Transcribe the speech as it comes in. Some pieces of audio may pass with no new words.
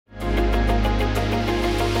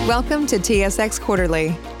Welcome to TSX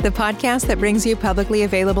Quarterly, the podcast that brings you publicly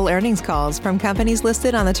available earnings calls from companies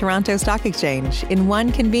listed on the Toronto Stock Exchange in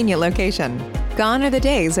one convenient location. Gone are the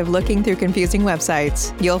days of looking through confusing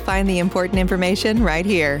websites. You'll find the important information right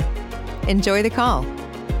here. Enjoy the call.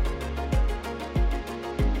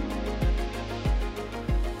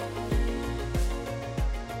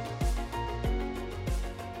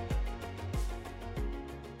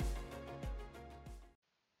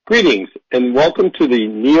 Greetings and welcome to the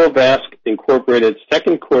Neovasc Incorporated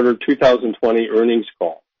second quarter 2020 earnings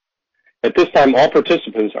call. At this time, all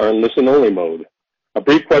participants are in listen-only mode. A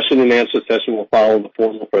brief question and answer session will follow the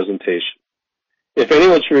formal presentation. If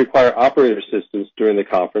anyone should require operator assistance during the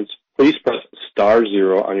conference, please press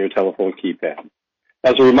 *0 on your telephone keypad.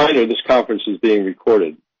 As a reminder, this conference is being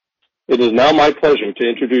recorded. It is now my pleasure to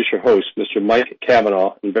introduce your host, Mr. Mike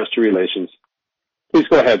Cavanaugh, Investor Relations. Please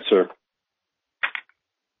go ahead, sir.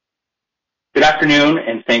 Good afternoon,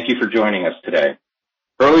 and thank you for joining us today.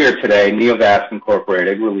 Earlier today, Neovasc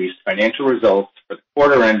Incorporated released financial results for the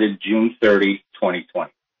quarter ended June 30,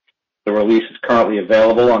 2020. The release is currently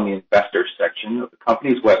available on the Investors section of the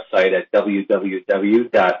company's website at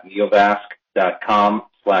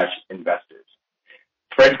www.neovasc.com/investors.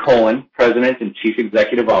 Fred Colen, President and Chief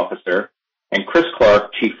Executive Officer, and Chris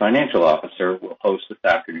Clark, Chief Financial Officer, will host this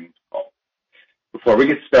afternoon's call. Before we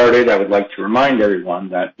get started, I would like to remind everyone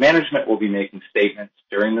that management will be making statements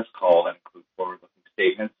during this call that include forward-looking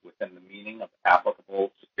statements within the meaning of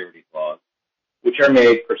applicable securities laws, which are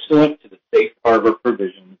made pursuant to the Safe Harbor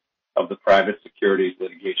provisions of the Private Securities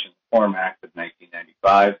Litigation Reform Act of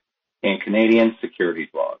 1995 and Canadian securities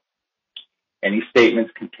laws. Any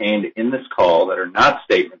statements contained in this call that are not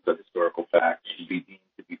statements of historical fact should be deemed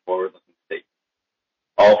to be forward-looking statements.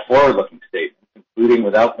 All forward-looking statements, including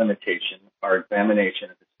without limitation, our examination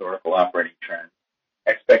of historical operating trends,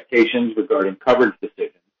 expectations regarding coverage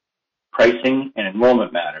decisions, pricing and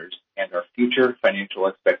enrollment matters, and our future financial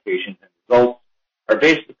expectations and results are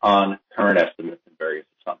based upon current estimates and various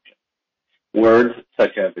assumptions. Words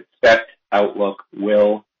such as expect, outlook,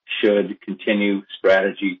 will, should, continue,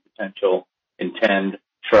 strategy, potential, intend,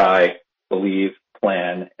 try, believe,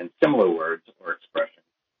 plan, and similar words or expressions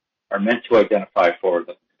are meant to identify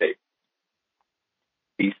forward-looking statements.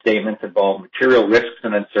 These statements involve material risks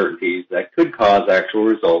and uncertainties that could cause actual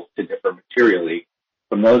results to differ materially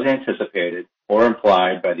from those anticipated or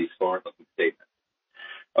implied by these forward-looking statements.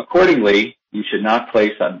 Accordingly, you should not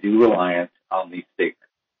place undue reliance on these statements.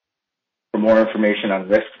 For more information on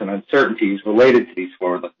risks and uncertainties related to these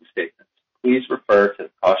forward-looking statements, please refer to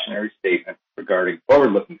the cautionary statement regarding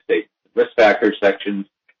forward-looking statements and risk factors sections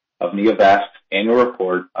of Neovasc's annual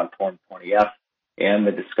report on Form 20-F and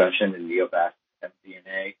the discussion in Neovasc's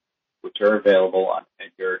NVCN, which are available on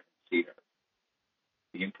EDGAR and CEDAR.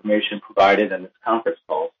 The information provided in this conference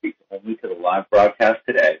call speaks only to the live broadcast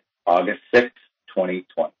today, August 6,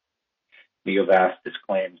 2020. Neovasc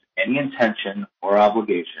disclaims any intention or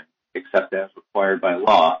obligation, except as required by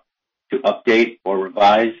law, to update or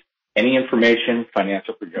revise any information,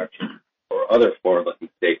 financial projections, or other forward-looking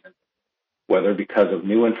statements, whether because of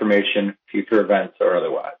new information, future events, or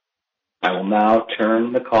otherwise. I will now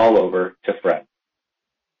turn the call over to Fred.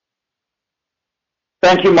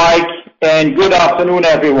 Thank you, Mike, and good afternoon,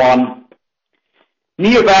 everyone.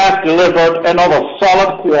 Neovasc delivered another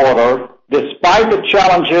solid quarter despite the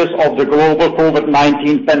challenges of the global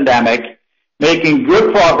COVID-19 pandemic, making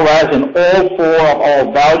good progress in all four of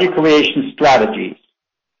our value creation strategies,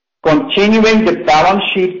 continuing the balance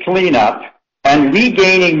sheet cleanup and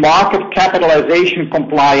regaining market capitalization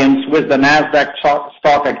compliance with the NASDAQ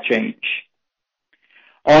Stock Exchange.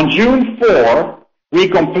 On June 4, we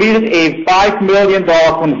completed a $5 million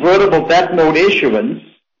convertible debt note issuance.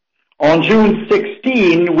 On June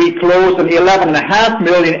 16, we closed an $11.5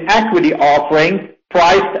 million equity offering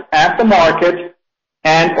priced at the market.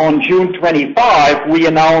 And on June 25, we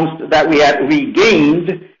announced that we had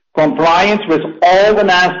regained compliance with all the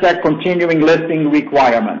NASDAQ continuing listing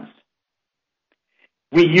requirements.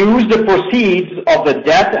 We used the proceeds of the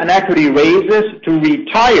debt and equity raises to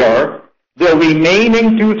retire the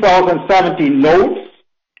remaining 2017 notes,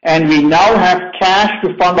 and we now have cash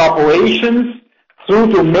to fund operations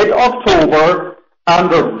through to mid-October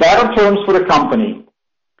under better terms for the company.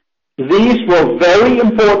 These were very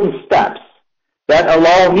important steps that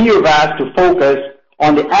allow Neovasc to focus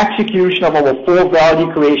on the execution of our four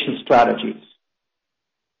value creation strategies.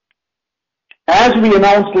 As we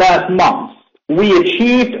announced last month, we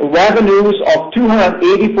achieved revenues of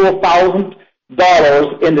 $284,000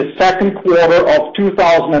 in the second quarter of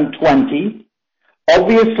 2020,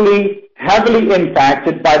 obviously heavily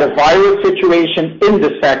impacted by the virus situation in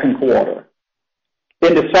the second quarter.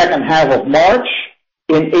 in the second half of March,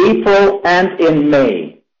 in April, and in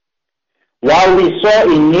May. While we saw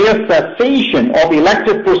a near cessation of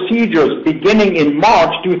elective procedures beginning in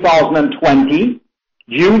March 2020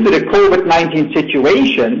 due to the COVID-19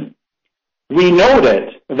 situation, we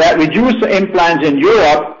noted that reducer implants in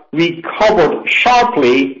Europe recovered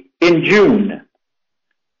sharply in June.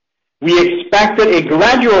 We expected a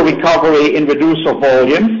gradual recovery in reducer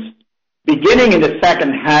volumes beginning in the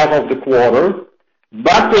second half of the quarter,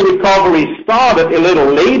 but the recovery started a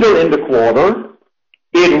little later in the quarter.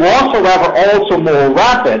 It was, however, also more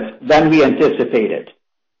rapid than we anticipated.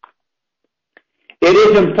 It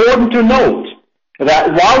is important to note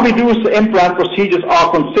that while reducer implant procedures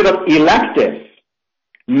are considered elective,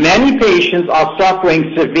 many patients are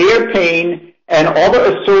suffering severe pain and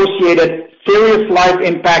other associated serious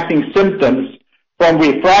life-impacting symptoms from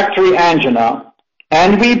refractory angina,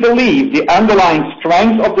 and we believe the underlying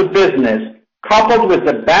strength of the business, coupled with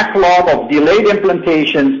the backlog of delayed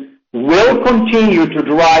implantations, will continue to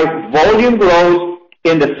drive volume growth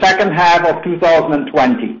in the second half of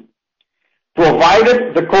 2020,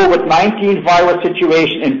 provided the COVID-19 virus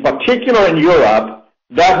situation, in particular in Europe,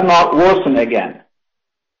 does not worsen again.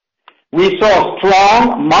 We saw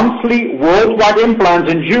strong monthly worldwide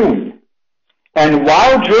implants in June, and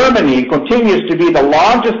while Germany continues to be the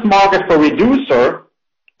largest market for reducer,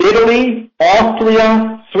 Italy,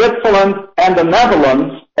 Austria, Switzerland, and the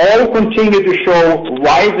Netherlands all continue to show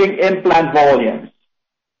rising implant volumes.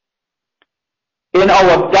 In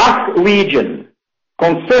our DACH region,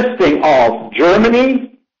 consisting of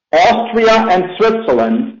Germany, Austria, and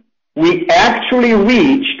Switzerland, we actually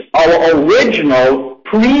reached our original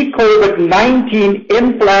pre-COVID-19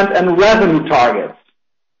 implant and revenue targets.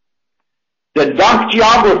 The DACH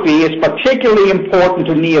geography is particularly important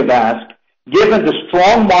to Neovasc, given the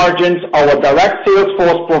strong margins our direct sales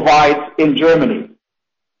force provides in Germany.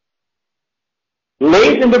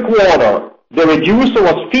 Late in the quarter, the reducer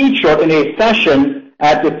was featured in a session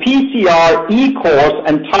at the PCR e-course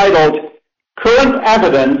entitled Current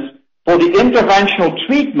Evidence for the Interventional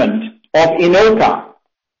Treatment of INOCA.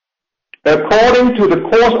 According to the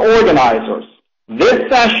course organizers,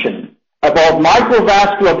 this session about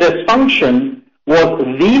microvascular dysfunction was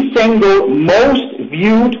the single most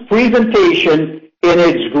viewed presentation in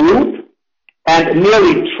its group and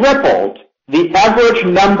nearly tripled the average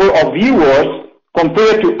number of viewers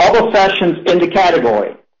compared to other sessions in the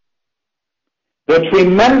category. The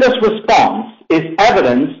tremendous response is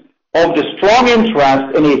evidence of the strong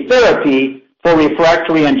interest in a therapy for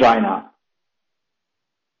refractory angina.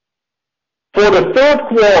 For the third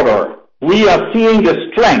quarter, we are seeing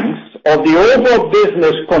the strengths of the overall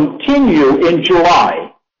business continue in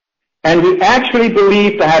July, and we actually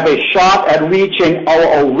believe to have a shot at reaching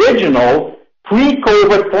our original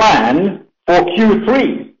pre-COVID plan for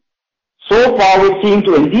Q3. So far, we seem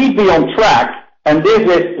to indeed be on track, and this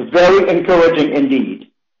is very encouraging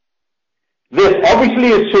indeed. This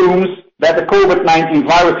obviously assumes that the COVID-19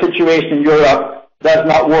 virus situation in Europe does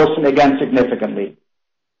not worsen again significantly.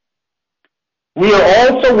 We are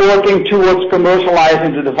also working towards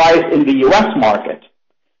commercializing the device in the U.S. market.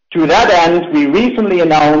 To that end, we recently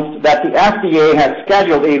announced that the FDA has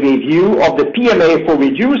scheduled a review of the PMA for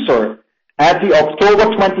reducer at the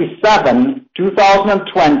October 27,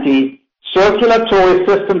 2020 Circulatory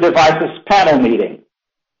System Devices panel meeting.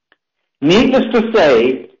 Needless to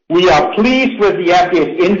say, we are pleased with the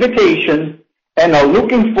FDA's invitation and are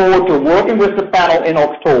looking forward to working with the panel in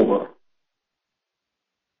October.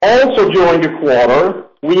 Also during the quarter,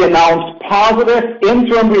 we announced positive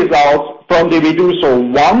interim results from the Reducer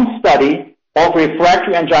 1 study of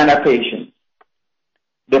refractory angina patients.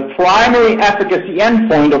 The primary efficacy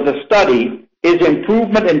endpoint of the study is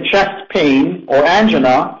improvement in chest pain or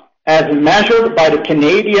angina as measured by the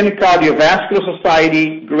Canadian Cardiovascular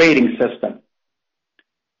Society grading system.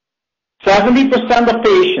 70% of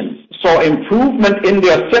patients saw improvement in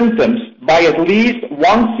their symptoms by at least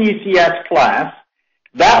one CCS class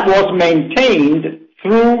that was maintained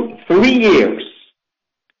through 3 years.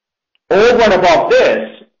 Over and above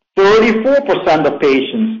this, 34% of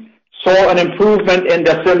patients saw an improvement in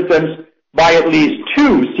their symptoms by at least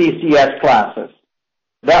 2 CCS classes.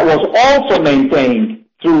 That was also maintained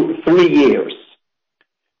through 3 years.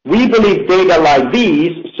 We believe data like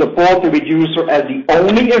these support the reducer as the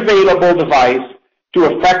only available device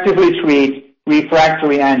to effectively treat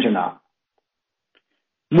refractory angina.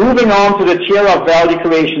 Moving on to the Tiara value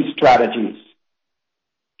creation strategies.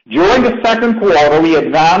 During the second quarter, we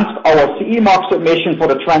advanced our CE Mark submission for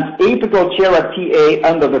the transapical Tiara TA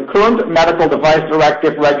under the current Medical Device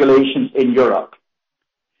Directive regulations in Europe.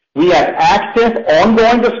 We have active,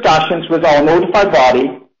 ongoing discussions with our notified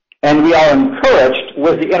body, and we are encouraged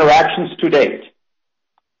with the interactions to date.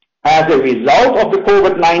 As a result of the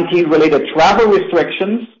COVID-19 related travel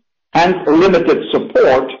restrictions and limited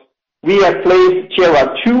support, we have placed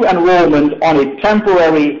Tiara 2 enrollment on a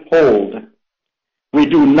temporary hold. We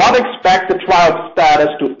do not expect the trial status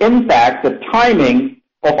to impact the timing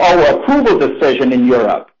of our approval decision in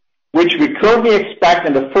Europe, which we currently expect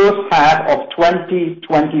in the first half of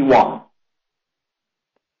 2021.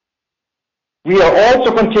 We are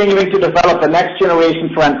also continuing to develop the next generation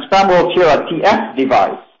transfemoral Tiara TF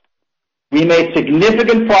device. We made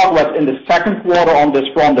significant progress in the second quarter on this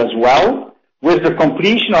front as well, with the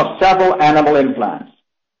completion of several animal implants.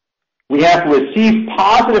 We have received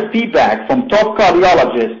positive feedback from top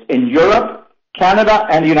cardiologists in Europe, Canada,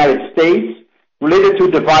 and the United States related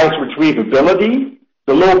to device retrievability,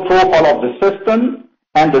 the low profile of the system,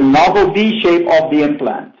 and the novel V-shape of the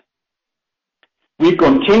implant. We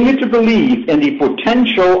continue to believe in the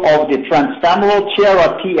potential of the transfemoral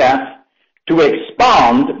Tiara TF to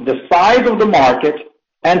expand the size of the market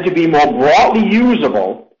and to be more broadly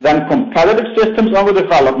usable than competitive systems under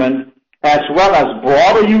development, as well as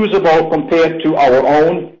broader usable compared to our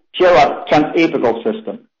own Tiara transapical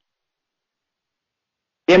system.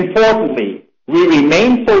 Importantly, we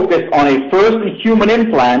remain focused on a first-in-human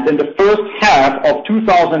implant in the first half of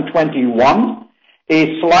 2021,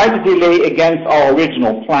 a slight delay against our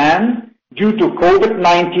original plan due to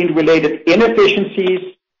COVID-19 related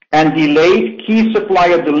inefficiencies and delayed key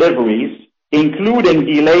supplier deliveries, including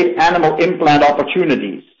delayed animal implant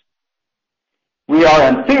opportunities. We are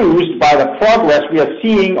enthused by the progress we are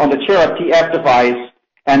seeing on the Tiara TF device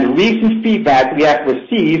and recent feedback we have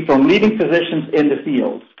received from leading physicians in the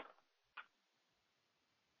field.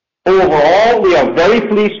 Overall, we are very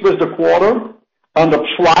pleased with the quarter. Under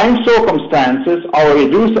trying circumstances, our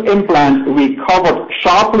reducer implant recovered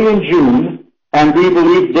sharply in June, and we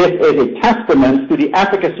believe this is a testament to the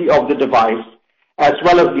efficacy of the device, as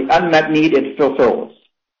well as the unmet need it fulfills.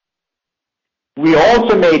 We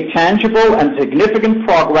also made tangible and significant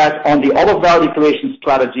progress on the other value creation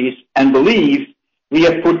strategies and believe we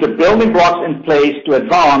have put the building blocks in place to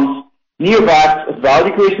advance Neovasc's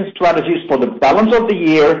value creation strategies for the balance of the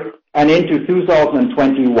year and into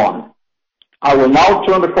 2021. I will now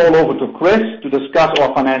turn the call over to Chris to discuss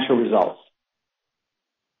our financial results.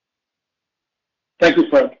 Thank you,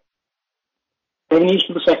 Fred. Revenues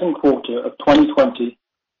for the second quarter of 2020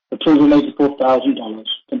 were $284,000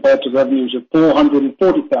 compared to revenues of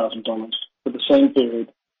 $440,000 for the same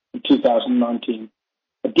period in 2019,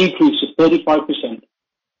 a decrease of 35%,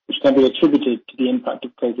 which can be attributed to the impact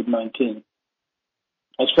of COVID-19.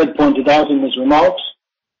 As Fred pointed out in his remarks,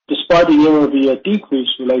 despite a year-over-year decrease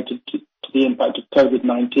related to the impact of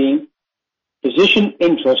COVID-19, physician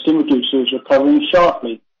interest in reducers is recovering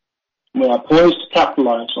sharply, and we are poised to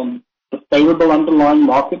capitalize on the favorable underlying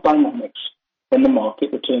market dynamics when the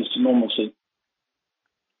market returns to normalcy.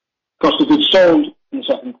 Cost of goods sold in the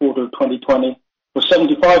second quarter of 2020 was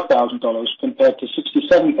 $75,000 compared to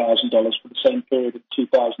 $67,000 for the same period of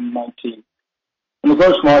 2019, and the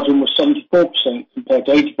gross margin was 74% compared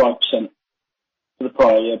to 85% for the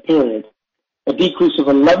prior year period, a decrease of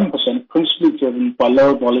 11% principally driven by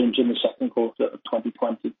lower volumes in the second quarter of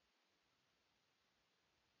 2020.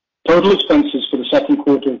 Total expenses for the second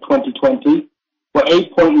quarter of 2020 were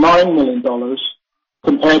 $8.9 million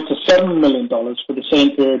compared to $7 million for the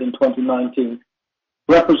same period in 2019,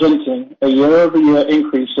 representing a year-over-year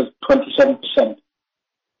increase of 27%.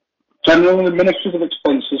 General and administrative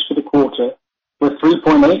expenses for the quarter were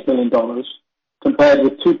 $3.8 million compared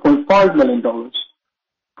with $2.5 million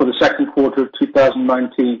for the second quarter of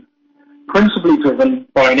 2019, principally driven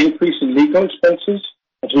by an increase in legal expenses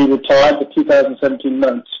as we retired the 2017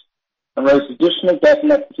 notes and raised additional debt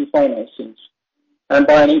and equity financings, and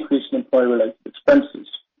by an increase in employee-related expenses.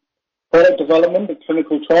 Product development and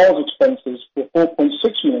clinical trials expenses were $4.6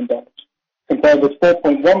 million, compared with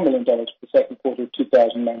 $4.1 million for the second quarter of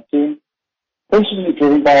 2019, principally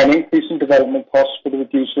driven by an increase in development costs for the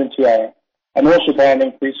reducer and Tiara, and also by an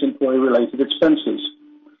increase in employee-related expenses.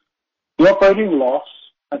 The operating loss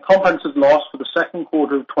and comprehensive loss for the second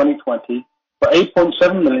quarter of 2020 were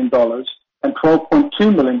 $8.7 million and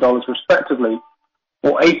 $12.2 million respectively,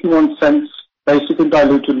 or 81 cents basic and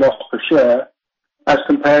diluted loss per share, as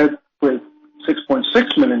compared with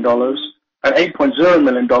 $6.6 million and $8.0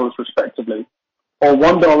 million respectively, or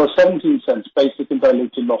 $1.17 basic and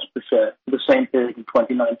diluted loss per share for the same period in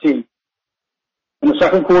 2019. In the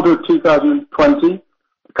second quarter of 2020,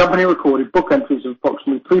 the company recorded book entries of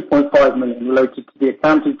approximately $3.5 million related to the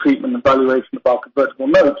accounting treatment and valuation of our convertible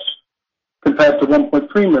notes, compared to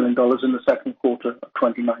 $1.3 million in the second quarter of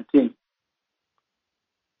 2019.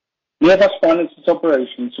 Neovasc finances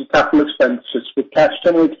operations and capital expenditures with cash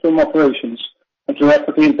generated from operations and through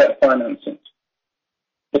equity and debt financings.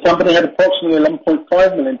 The company had approximately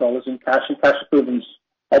 $11.5 million in cash and cash equivalents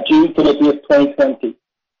at June 30th, 2020.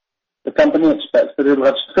 The company expects that it will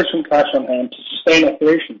have sufficient cash on hand to sustain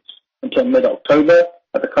operations until mid-October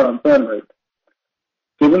at the current burn rate.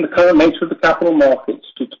 Given the current nature of the capital markets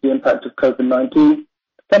due to the impact of COVID-19, the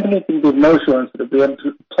company can give no assurance that it will be able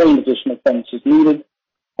to obtain additional funds as needed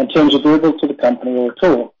on terms agreeable to the company or at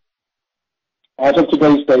all. As of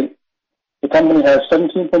today's date, the company has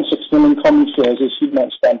 17.6 million common shares issued and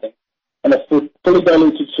outstanding and a fully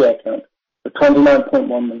diluted share count of 29.1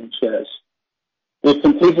 million shares. We have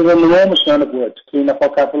completed an enormous amount of work to clean up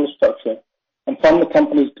our capital structure and fund the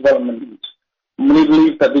company's development needs, and we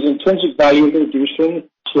believe that the intrinsic value of the reducer in the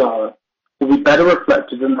tiara will be better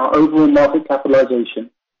reflected in our overall market capitalization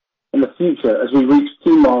in the future as we reach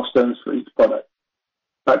key milestones for each product.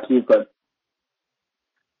 Back to you, Fred.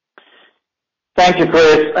 Thank you,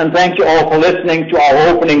 Chris, and thank you all for listening to our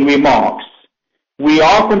opening remarks. We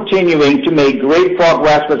are continuing to make great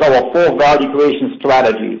progress with our 4 value creation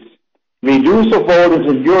strategies. Reducer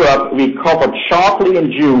volumes in Europe recovered sharply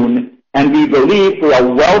in June, and we believe we are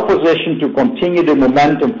well positioned to continue the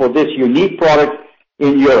momentum for this unique product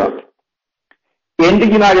in Europe. In the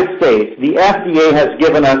United States, the FDA has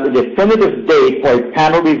given us a definitive date for a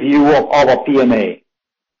panel review of our PMA.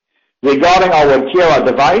 Regarding our Tiara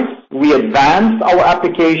device, we advanced our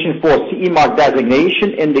application for CE Mark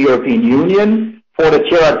designation in the European Union for the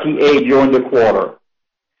Tiara TA during the quarter.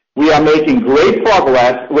 We are making great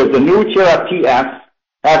progress with the new Tiara TS,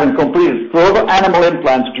 having completed further animal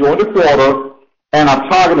implants during the quarter, and are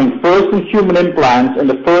targeting first-in-human implants in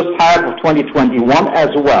the first half of 2021 as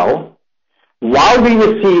well, while we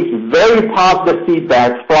received very positive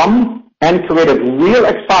feedback from and created real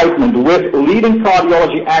excitement with leading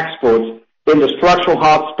cardiology experts in the structural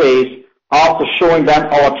heart space after showing them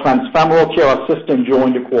our transfemoral Tiara system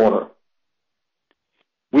during the quarter.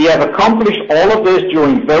 We have accomplished all of this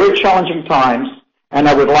during very challenging times, and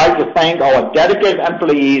I would like to thank our dedicated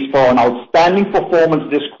employees for an outstanding performance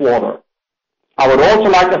this quarter. I would also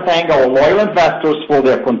like to thank our loyal investors for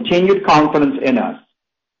their continued confidence in us.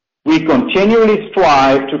 We continually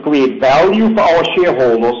strive to create value for our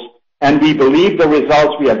shareholders, and we believe the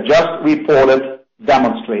results we have just reported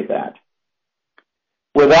demonstrate that.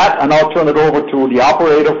 With that, I'll now turn it over to the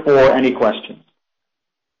operator for any questions.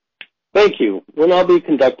 Thank you. We'll now be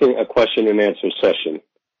conducting a question and answer session.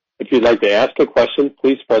 If you'd like to ask a question,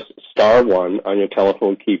 please press star 1 on your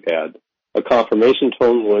telephone keypad. A confirmation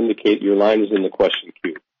tone will indicate your line is in the question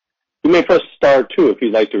queue. You may press star 2 if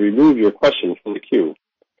you'd like to remove your question from the queue.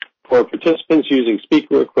 For participants using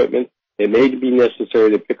speaker equipment, it may be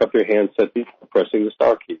necessary to pick up your handset before pressing the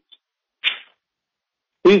star keys.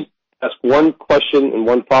 Please ask one question and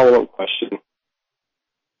one follow-up question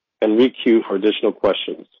and re-queue for additional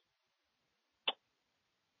questions.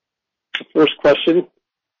 The first question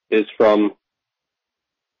is from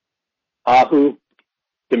Ahu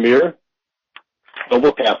Demir,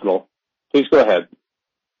 Global Capital. Please go ahead.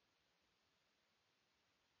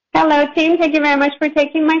 Hello, team. Thank you very much for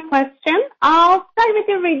taking my question. I'll start with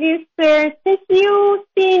the reducer. Since you've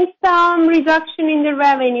seen some reduction in the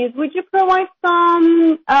revenues, would you provide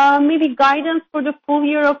some maybe guidance for the full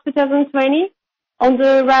year of 2020 on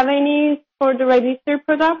the revenues for the reducer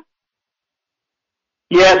product?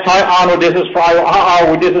 Yes. Hi, Anu. This is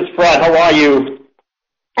Fred. How are you?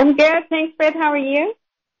 I'm good. Thanks, Fred. How are you?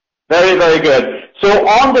 Very, very good. So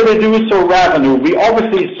on the reducer revenue, we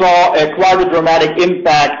obviously saw quite a dramatic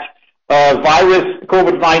impact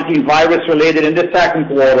COVID-19 virus related in the second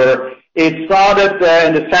quarter. It started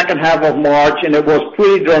in the second half of March, and it was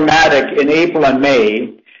pretty dramatic in April and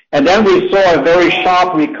May. And then we saw a very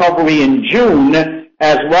sharp recovery in June,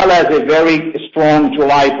 as well as a very strong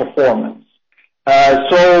July performance.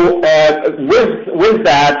 With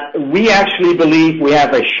that, we actually believe we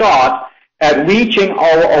have a shot at reaching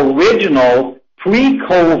our original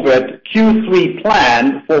pre-COVID Q3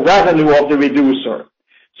 plan for revenue of the reducer.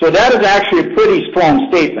 So that is actually a pretty strong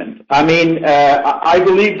statement. I mean, I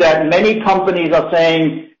believe that many companies are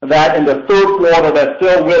saying that in the third quarter there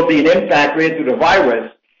still will be an impact related to the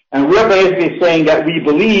virus, and we're basically saying that we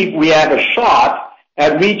believe we have a shot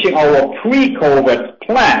at reaching our pre-COVID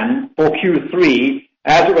plan for Q3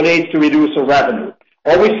 as it relates to reducer revenue.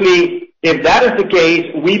 Obviously, if that is the case,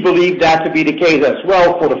 we believe that to be the case as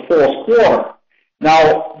well for the fourth quarter.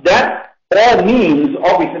 Now, that all means,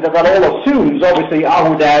 obviously, that all assumes, obviously,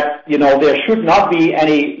 Ahu, that, there should not be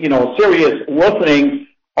any, serious worsening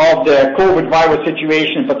of the COVID virus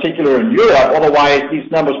situation, in particular in Europe. Otherwise, these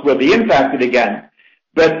numbers will be impacted again.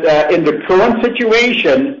 But in the current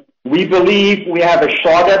situation, we believe we have a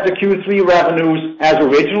shot at the Q3 revenues as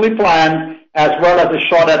originally planned, as well as a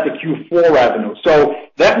shot at the Q4 revenue. So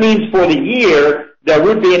that means for the year, there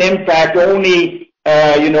would be an impact only,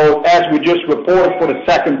 as we just reported for the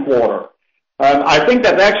second quarter. I think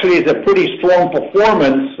that actually is a pretty strong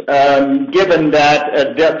performance, given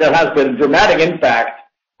that there has been dramatic impact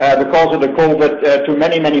because of the COVID to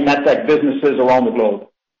many, many medtech businesses around the globe.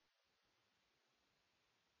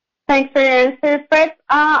 Thanks for your answer, Fred.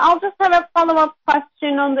 I'll just have a follow-up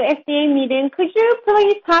question on the FDA meeting. Could you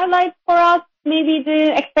please highlight for us maybe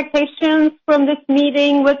the expectations from this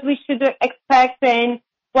meeting, what we should expect, and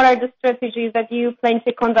what are the strategies that you plan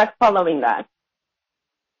to conduct following that?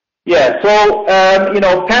 Yeah, so,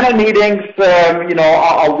 panel meetings,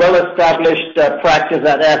 are well-established practice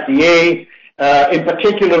at FDA. In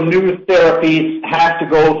particular, new therapies have to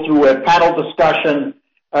go through a panel discussion.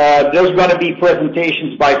 There's going to be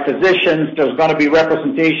presentations by physicians. There's going to be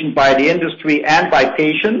representation by the industry and by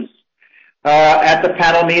patients. At the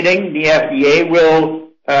panel meeting, the FDA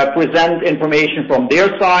will present information from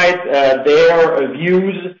their side, their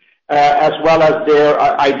views, as well as their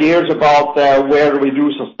ideas about where the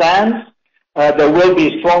reducer stands. There will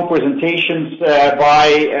be strong presentations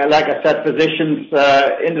by, like I said, physicians,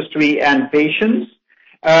 industry, and patients.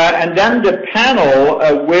 And then the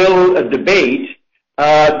panel will debate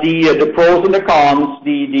the pros and the cons,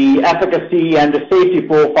 the efficacy and the safety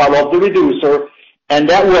profile of the reducer, and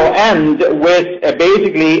that will end with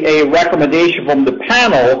basically a recommendation from the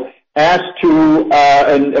panel as to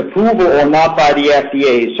an approval or not by the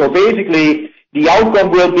FDA. So basically, the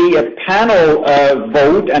outcome will be a panel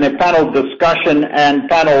vote and a panel discussion and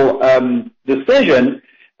panel decision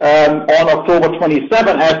on October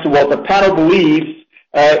 27 as to what the panel believes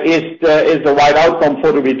is the right outcome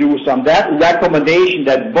for the reducer. And that recommendation,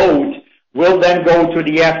 that vote, will then go to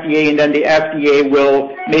the FDA, and then the FDA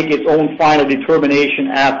will make its own final determination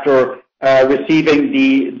after receiving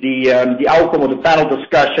the outcome of the panel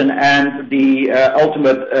discussion and the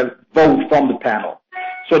ultimate vote from the panel.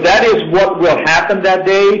 So that is what will happen that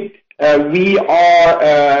day. We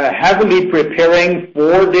are heavily preparing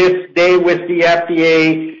for this day with the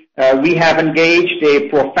FDA. We have engaged a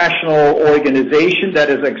professional organization that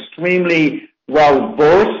is extremely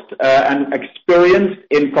well-versed and experienced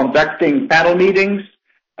in conducting panel meetings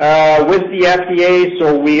with the FDA,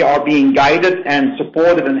 so we are being guided and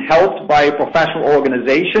supported and helped by a professional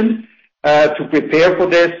organization to prepare for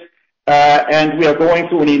this, and we are going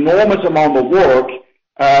through an enormous amount of work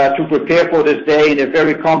to prepare for this day in a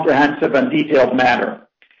very comprehensive and detailed manner.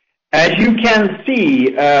 As you can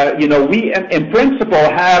see, we in principle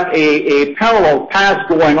have a parallel path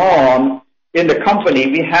going on in the company.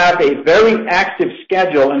 We have a very active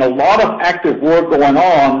schedule and a lot of active work going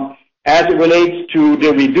on as it relates to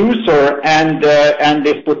the reducer and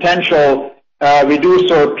this potential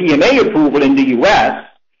reducer PMA approval in the U.S.,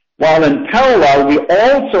 while in parallel we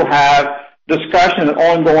also have discussion and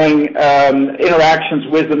ongoing interactions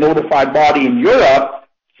with the notified body in Europe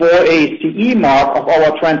for a CE mark of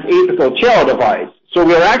our transapical chair device. So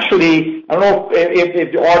we're actually, I don't know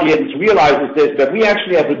if the audience realizes this, but we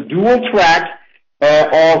actually have a dual track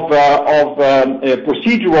of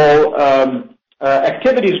procedural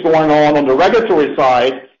activities going on the regulatory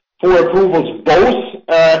side for approvals both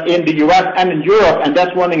in the U.S. and in Europe, and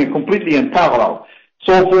that's running completely in parallel.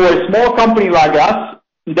 So for a small company like us,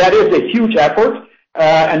 that is a huge effort,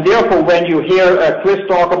 and therefore when you hear Chris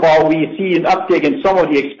talk about we see an uptick in some of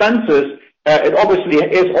the expenses, it obviously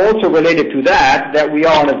is also related to that we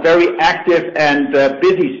are on a very active and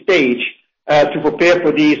busy stage to prepare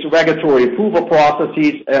for these regulatory approval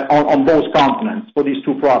processes on both continents for these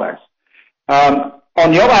two products.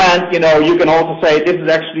 On the other hand, you can also say this is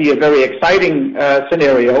actually a very exciting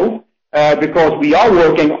scenario because we are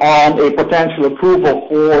working on a potential approval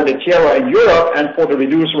for the Tiara in Europe and for the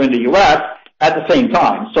reducer in the U.S. at the same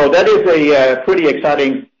time. So that is a pretty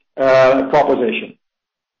exciting proposition.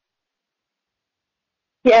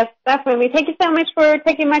 Yes, definitely. Thank you so much for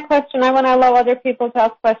taking my question. I want to allow other people to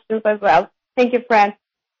ask questions as well. Thank you, Fred.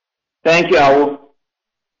 Thank you, Awu.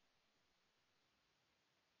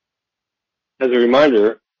 As a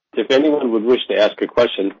reminder, if anyone would wish to ask a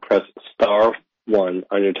question, press star 1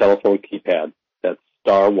 on your telephone keypad. That's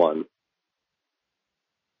star 1.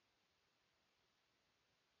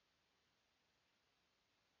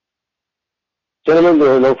 Gentlemen,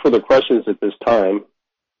 there are no further questions at this time.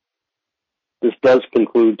 This does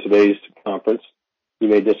conclude today's conference. You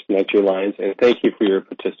may disconnect your lines, and thank you for your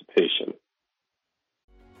participation.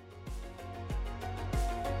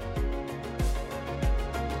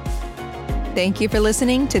 Thank you for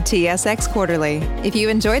listening to TSX Quarterly. If you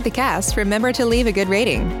enjoyed the cast, remember to leave a good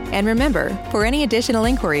rating. And remember, for any additional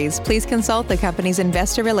inquiries, please consult the company's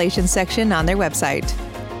investor relations section on their website.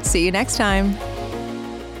 See you next time.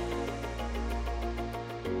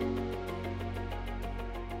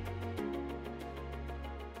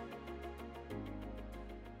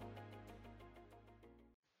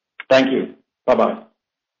 Thank you. Bye-bye.